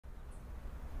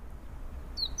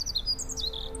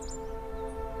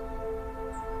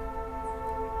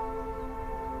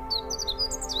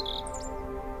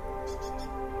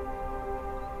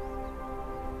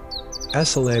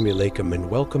Assalamu alaikum and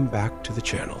welcome back to the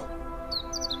channel.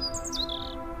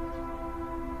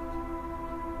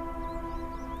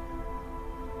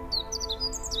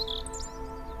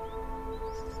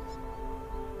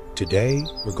 Today,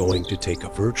 we're going to take a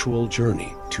virtual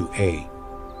journey to a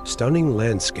stunning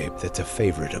landscape that's a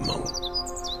favorite among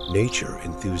nature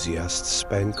enthusiasts,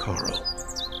 Sapankharro.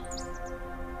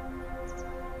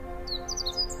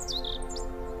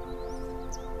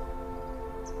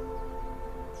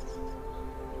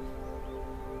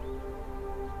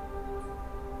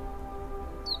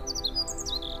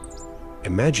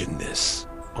 Imagine this.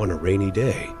 On a rainy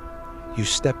day, you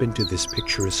step into this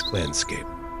picturesque landscape.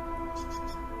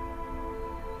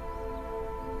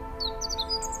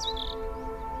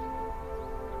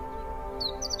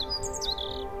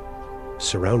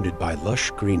 Surrounded by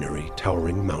lush greenery,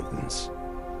 towering mountains,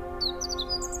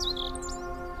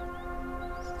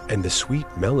 and the sweet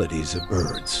melodies of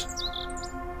birds.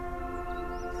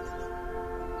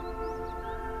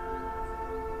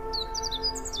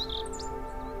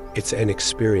 It's an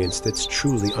experience that's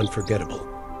truly unforgettable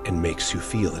and makes you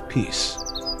feel at peace.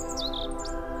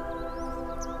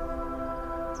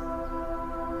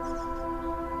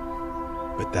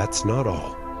 But that's not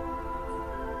all.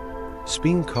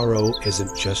 Sapankharro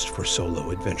isn't just for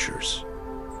solo adventures.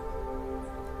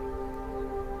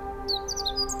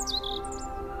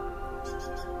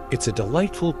 It's a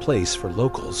delightful place for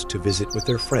locals to visit with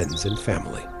their friends and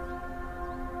family.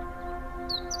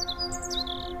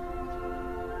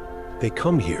 They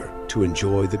come here to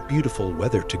enjoy the beautiful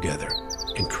weather together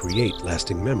and create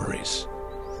lasting memories.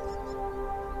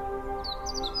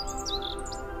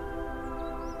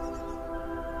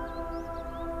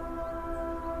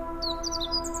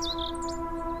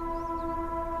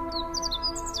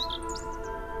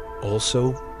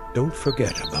 Also, don't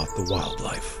forget about the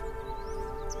wildlife.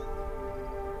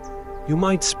 You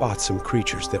might spot some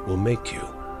creatures that will make you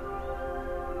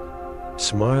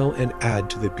smile and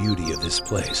add to the beauty of this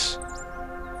place.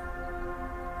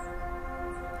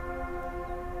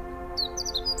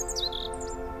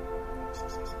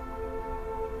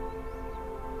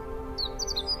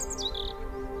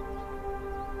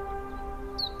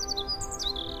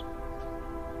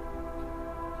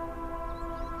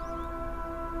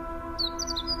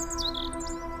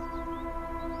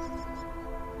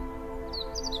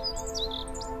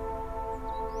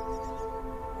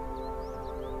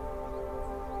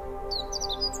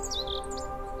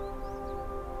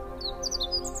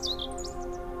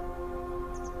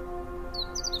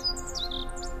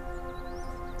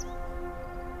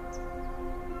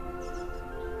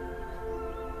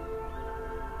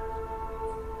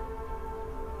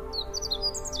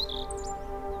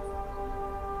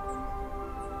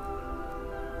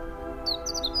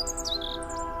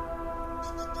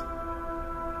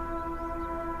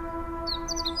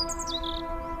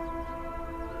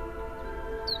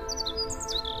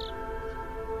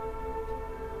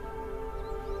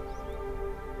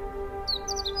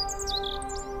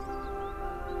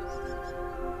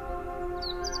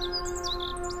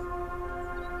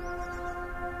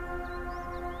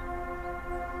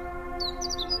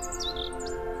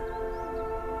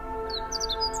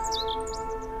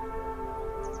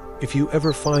 If you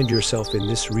ever find yourself in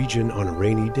this region on a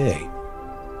rainy day,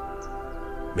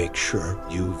 make sure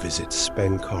you visit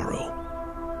Sapankharro.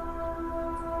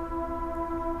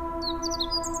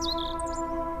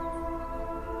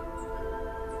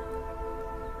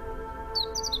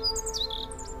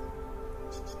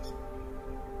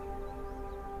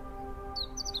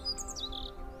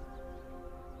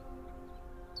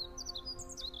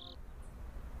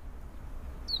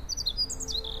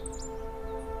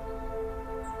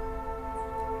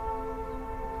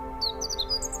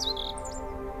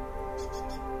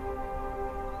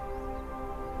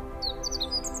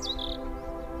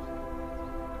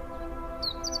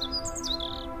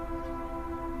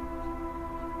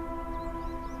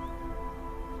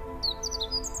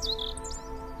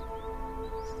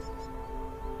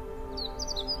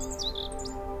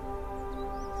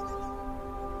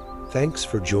 Thanks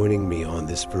for joining me on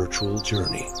this virtual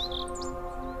journey.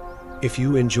 If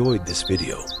you enjoyed this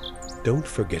video, don't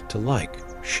forget to like,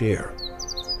 share,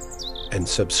 and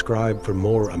subscribe for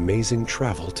more amazing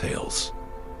travel tales.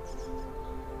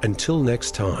 Until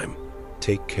next time,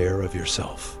 take care of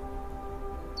yourself.